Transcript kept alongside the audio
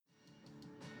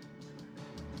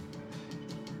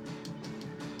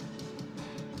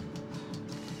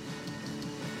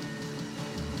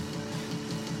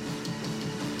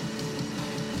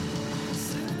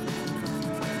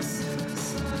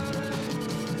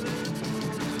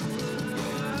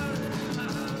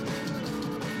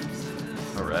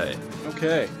right.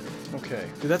 Okay.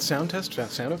 Did that sound test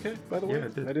sound okay, by the way? Yeah,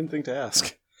 it did. I didn't think to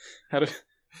ask.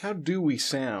 How do we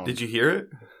sound? Did you hear it?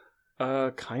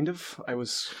 Kind of. I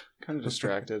was kind of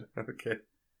distracted. Okay.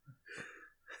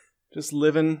 Just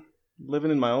living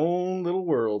in my own little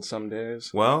world some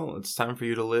days. Well, it's time for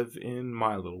you to live in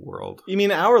my little world. You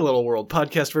mean our little world,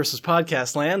 podcast versus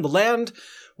podcast land, the land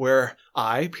where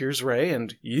I, Piers Ray,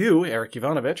 and you, Eric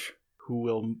Ivanovich,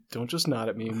 don't just nod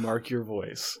at me, mark your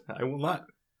voice. I will not.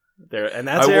 There, and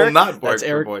that's I Eric. will not mark That's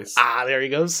your Eric. voice. There he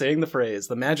goes, saying the phrase,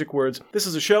 the magic words. This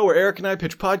is a show where Eric and I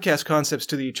pitch podcast concepts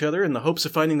to each other in the hopes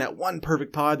of finding that one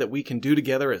perfect pod that we can do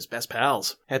together as best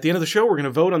pals. At the end of the show, we're going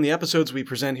to vote on the episodes we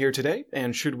present here today,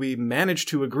 and should we manage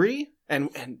to agree, and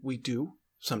we do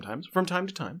sometimes, from time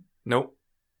to time. Nope.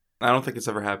 I don't think it's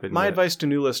ever happened. My yet. advice to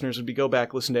new listeners would be go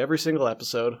back, listen to every single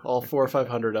episode, all 400 or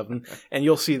 500 of them, and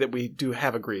you'll see that we do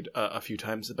have agreed a few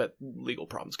times, but legal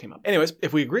problems came up. Anyways,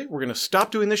 if we agree, we're going to stop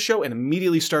doing this show and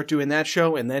immediately start doing that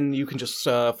show, and then you can just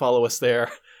follow us there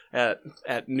at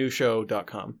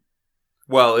newshow.com.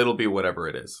 Well, it'll be whatever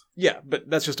it is. Yeah,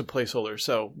 but that's just a placeholder.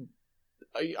 So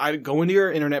I go into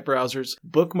your internet browsers,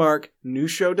 bookmark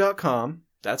newshow.com.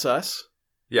 That's us.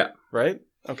 Yeah. Right?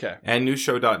 Okay. And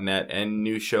newshow.net and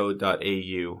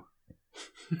newshow.au.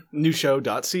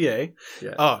 Newshow.ca.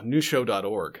 Yeah. Oh,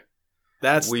 newshow.org.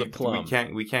 That's the plum.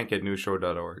 We can't get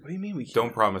newshow.org. What do you mean we can't?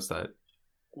 Don't promise that.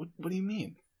 What do you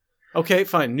mean? Okay,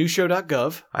 fine.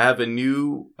 Newshow.gov. I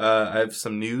have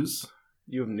some news.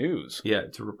 You have news. Yeah,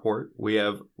 to report. We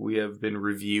have been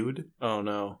reviewed. Oh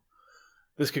no.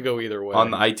 This could go either way.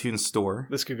 On the iTunes store.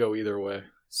 This could go either way.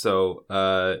 So,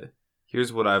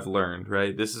 here's what I've learned,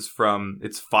 right? This is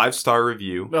it's 5-star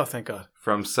review. Oh, thank God.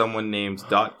 From someone named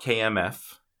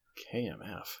 .kmf.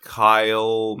 KMF.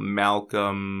 Kyle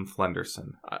Malcolm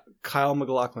Flenderson. Kyle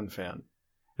McLaughlin fan.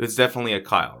 It's definitely a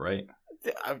Kyle, right?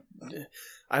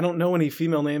 I don't know any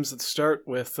female names that start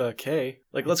with K.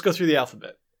 Like, let's go through the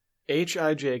alphabet.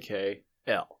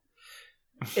 Hijkl.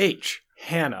 H.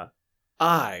 Hannah.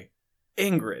 I.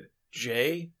 Ingrid.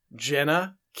 J.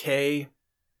 Jenna. K.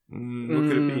 What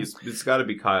could it be? It's got to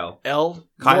be Kyle. L.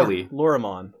 Kylie.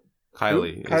 Loramon.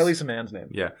 Kylie. Kylie's a man's name.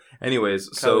 Yeah.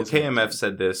 Anyways, so KMF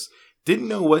said this. Didn't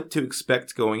know what to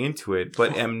expect going into it,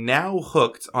 but am now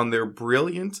hooked on their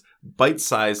brilliant,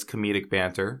 bite-sized comedic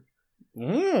banter.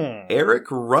 Eric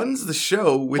runs the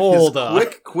show with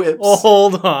quick quips.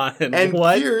 Hold on. And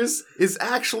Piers is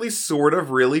actually sort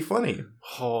of really funny.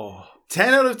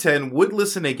 10 out of 10 would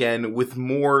listen again with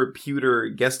more pewter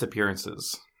guest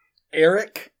appearances.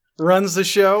 Eric runs the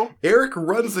show? Eric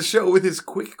runs the show with his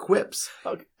quick quips.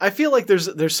 Okay. I feel like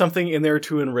there's something in there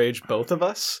to enrage both of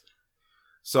us.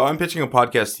 So I'm pitching a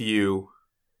podcast to you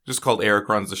just called Eric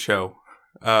Runs the Show.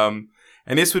 And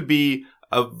this would be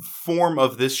a form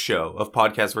of this show, of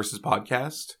Podcast versus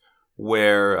Podcast,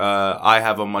 where I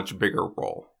have a much bigger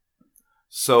role.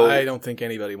 So I don't think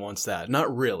anybody wants that.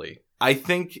 Not really. I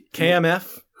think...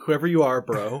 KMF, whoever you are,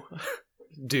 bro.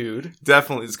 Dude.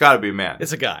 Definitely. It's got to be a man.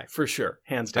 It's a guy, for sure.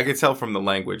 Hands down. I could tell from the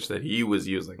language that he was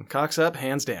using. Cocks up,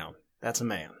 hands down. That's a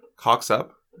man. Cocks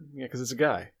up? Yeah, because it's a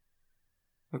guy.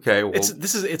 Okay, well...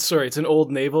 It's an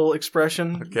old naval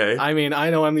expression. Okay. I mean, I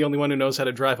know I'm the only one who knows how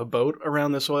to drive a boat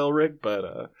around this oil rig,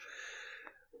 but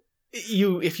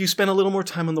if you spend a little more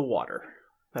time on the water,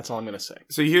 that's all I'm going to say.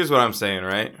 So here's what I'm saying,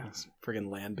 right? That's friggin'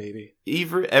 land, baby.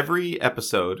 Every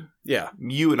episode, yeah,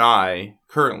 you and I,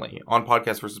 currently, on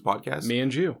Podcast versus Podcast... Me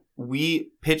and you. We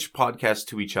pitch podcasts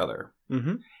to each other.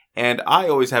 Mm-hmm. And I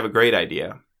always have a great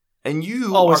idea. And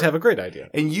you... always have a great idea.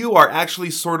 And you are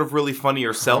actually sort of really funny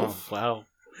yourself. Oh, wow.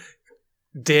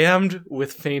 Damned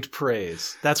with faint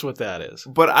praise. That's what that is.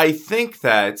 But I think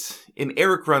that in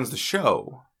Eric Runs the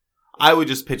Show, I would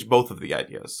just pitch both of the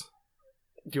ideas.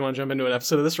 Do you want to jump into an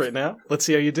episode of this right now? Let's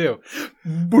see how you do.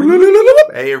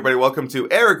 Hey everybody, welcome to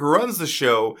Eric Runs the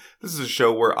Show. This is a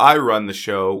show where I run the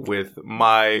show with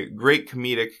my great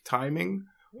comedic timing.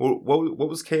 What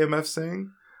was KMF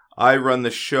saying? I run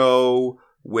the show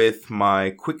with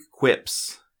my quick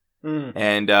quips.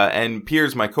 And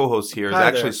Piers, my co-host here, is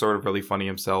actually sort of really funny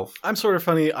himself. I'm sort of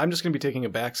funny. I'm just going to be taking a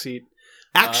backseat.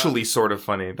 Actually sort of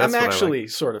funny. That's I'm actually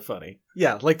sort of funny.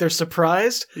 Yeah, like they're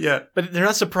surprised. Yeah. But they're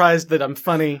not surprised that I'm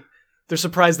funny. They're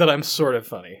surprised that I'm sort of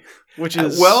funny. Which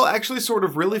is... actually sort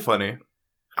of really funny.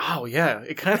 Oh, yeah.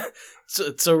 It kind of...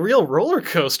 It's a real roller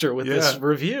coaster with this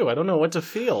review. I don't know what to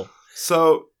feel.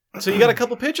 So you got a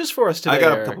couple pitches for us today, I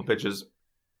got Eric. a couple pitches.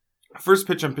 First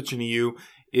pitch I'm pitching to you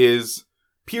is...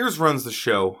 Piers runs the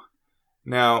show.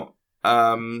 Now,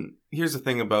 here's the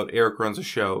thing about Eric Runs the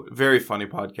Show. Very funny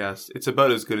podcast. It's about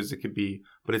as good as it could be,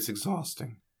 but it's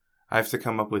exhausting. I have to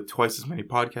come up with twice as many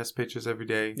podcast pitches every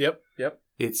day. Yep.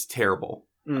 It's terrible.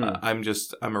 Mm.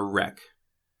 I'm a wreck.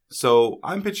 So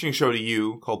I'm pitching a show to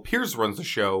you called Piers Runs the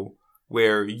Show,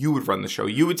 where you would run the show.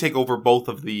 You would take over both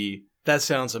of the... That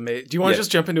sounds amazing. Do you want to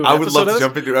just jump into an I episode would love to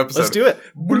jump into an episode. Let's do it.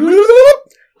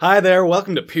 Hi there,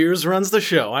 welcome to Piers Runs the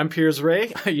Show. I'm Piers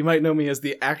Ray. You might know me as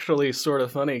the actually sort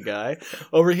of funny guy.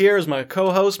 Over here is my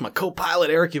co-host, my co-pilot,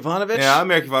 Eric Ivanovich. Yeah,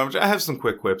 I'm Eric Ivanovich. I have some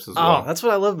quick quips as well. Oh, that's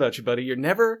what I love about you, buddy. You're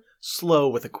never slow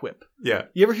with a quip. Yeah.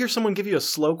 You ever hear someone give you a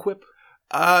slow quip?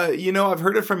 I've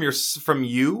heard it from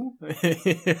you.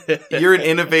 You're an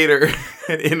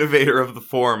innovator of the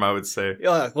form, I would say.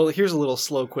 Yeah, well, here's a little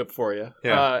slow quip for you.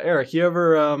 Yeah. Eric, you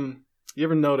ever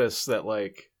notice that,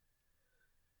 like...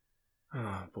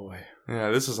 Oh, boy.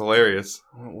 Yeah, this is hilarious.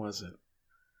 What was it?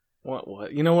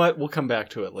 What? You know what? We'll come back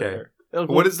to it later.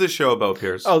 What is this show about,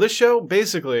 Piers? Oh, this show,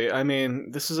 basically, I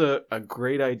mean, this is a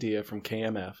great idea from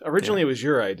KMF. Originally, It was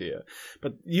your idea,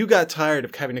 but you got tired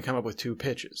of having to come up with two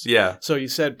pitches. Yeah. So you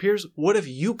said, Piers, what if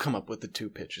you come up with the two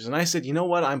pitches? And I said, you know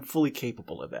what? I'm fully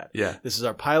capable of that. Yeah. This is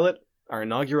our pilot, our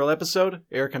inaugural episode.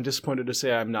 Eric, I'm disappointed to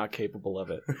say I'm not capable of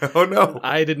it. Oh, no.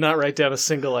 I did not write down a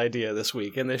single idea this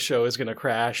week, and this show is going to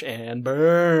crash and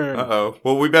burn. Uh-oh.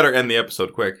 Well, we better end the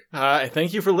episode quick.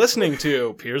 Thank you for listening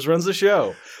to Piers Runs the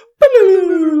Show.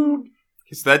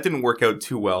 So that didn't work out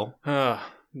too well.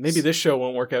 Maybe this show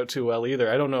won't work out too well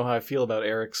either. I don't know how I feel about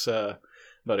Eric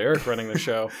running the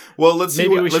show. Well, let's see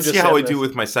how I do this.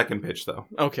 with my second pitch, though.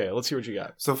 Okay, let's see what you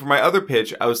got. So for my other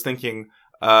pitch, I was thinking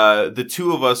the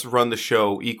two of us run the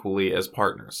show equally as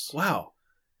partners. Wow.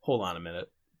 Hold on a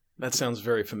minute. That sounds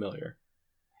very familiar.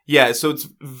 Yeah, so it's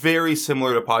very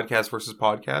similar to Podcast versus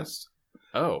Podcast.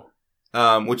 Oh.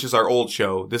 Which is our old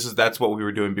show. That's what we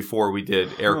were doing before we did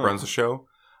Eric Runs the Show.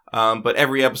 But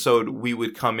every episode we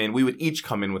would each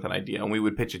come in with an idea and we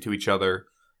would pitch it to each other.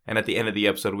 And at the end of the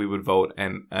episode we would vote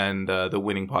and the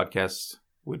winning podcast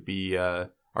would be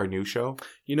our new show.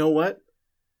 You know what?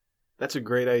 That's a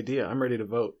great idea. I'm ready to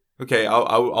vote. Okay,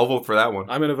 I'll vote for that one.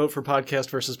 I'm going to vote for Podcast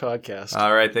versus Podcast.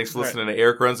 All right, thanks for listening to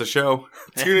Eric Runs the Show.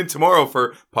 Tune in tomorrow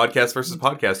for Podcast versus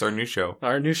Podcast, our new show.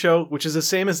 Our new show, which is the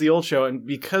same as the old show, and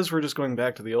because we're just going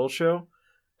back to the old show,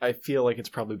 I feel like it's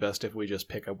probably best if we just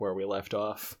pick up where we left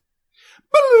off.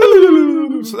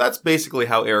 So that's basically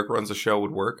how Eric Runs the Show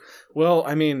would work. Well,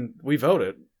 I mean, we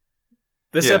voted.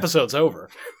 This episode's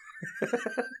over.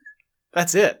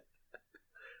 That's it.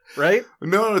 Right?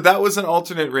 No, that was an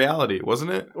alternate reality,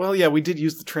 wasn't it? Well, yeah, we did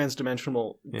use the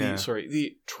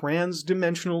the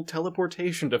transdimensional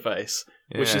teleportation device,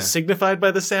 which is signified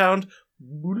by the sound.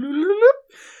 You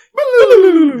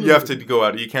have to go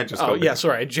out. You can't just go. Oh, yeah,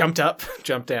 sorry. I jumped up,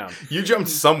 jumped down. You jumped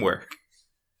somewhere.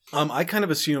 I kind of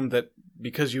assumed that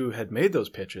because you had made those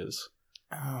pitches,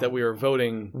 that we were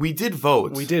voting. We did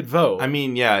vote. I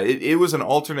mean, yeah, it was an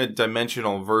alternate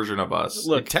dimensional version of us.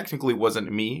 Look, it technically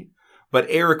wasn't me. But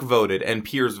Eric voted and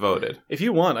Piers voted. If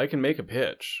you want, I can make a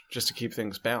pitch just to keep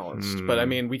things balanced. But I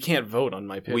mean, we can't vote on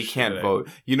my pitch. We can't today. vote.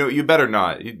 You better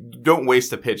not. Don't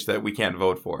waste a pitch that we can't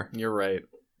vote for. You're right.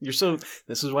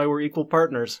 This is why we're equal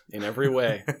partners in every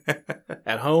way.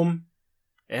 At home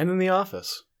and in the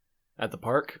office. At the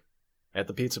park. At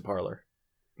the pizza parlor.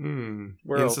 In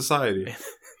society.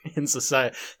 In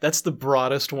society. That's the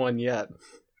broadest one yet.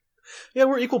 Yeah,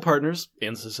 we're equal partners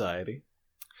in society.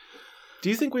 Do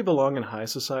you think we belong in high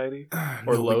society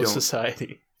or low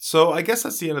society? So I guess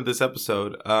that's the end of this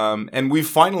episode. And we've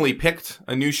finally picked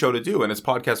a new show to do, and it's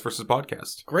Podcast versus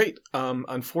Podcast. Great.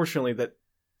 Unfortunately, that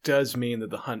does mean that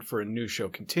the hunt for a new show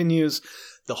continues.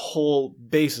 The whole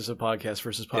basis of Podcast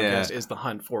versus Podcast is the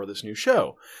hunt for this new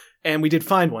show. And we did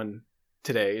find one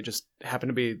today. It just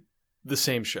happened to be the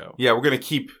same show. Yeah, we're gonna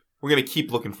keep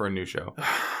looking for a new show.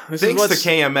 Thanks to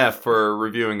KMF for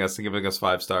reviewing us and giving us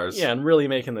 5 stars. Yeah, and really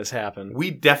making this happen.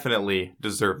 We definitely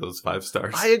deserve those 5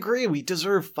 stars. I agree. We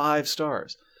deserve 5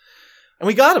 stars. And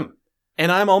we got them. And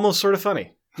I'm almost sort of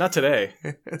funny. Not today.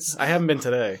 I haven't been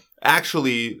today.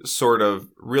 Actually, sort of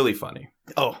really funny.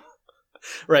 Oh,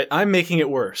 right. I'm making it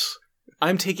worse.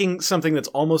 I'm taking something that's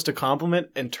almost a compliment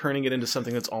and turning it into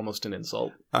something that's almost an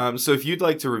insult. So if you'd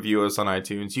like to review us on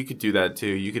iTunes, you could do that too.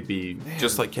 You could be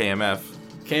just like KMF.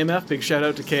 KMF, big shout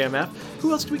out to KMF.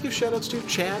 Who else do we give shout outs to?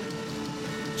 Chad?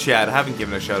 Chad, I haven't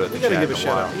given a shout out to Chad in a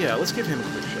while. Yeah, let's give him a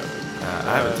quick shout out.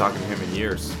 I haven't talked to him in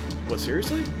years. What,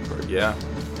 seriously? Yeah,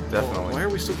 definitely. Well, why are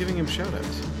we still giving him shout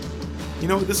outs? You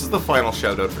know, this is the final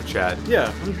shout out for Chad.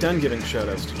 Yeah, I'm done giving shout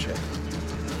outs to Chad.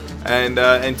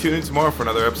 And tune in tomorrow for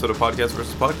another episode of Podcast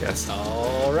versus Podcast.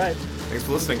 All right. Thanks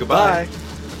for listening. Goodbye. Bye.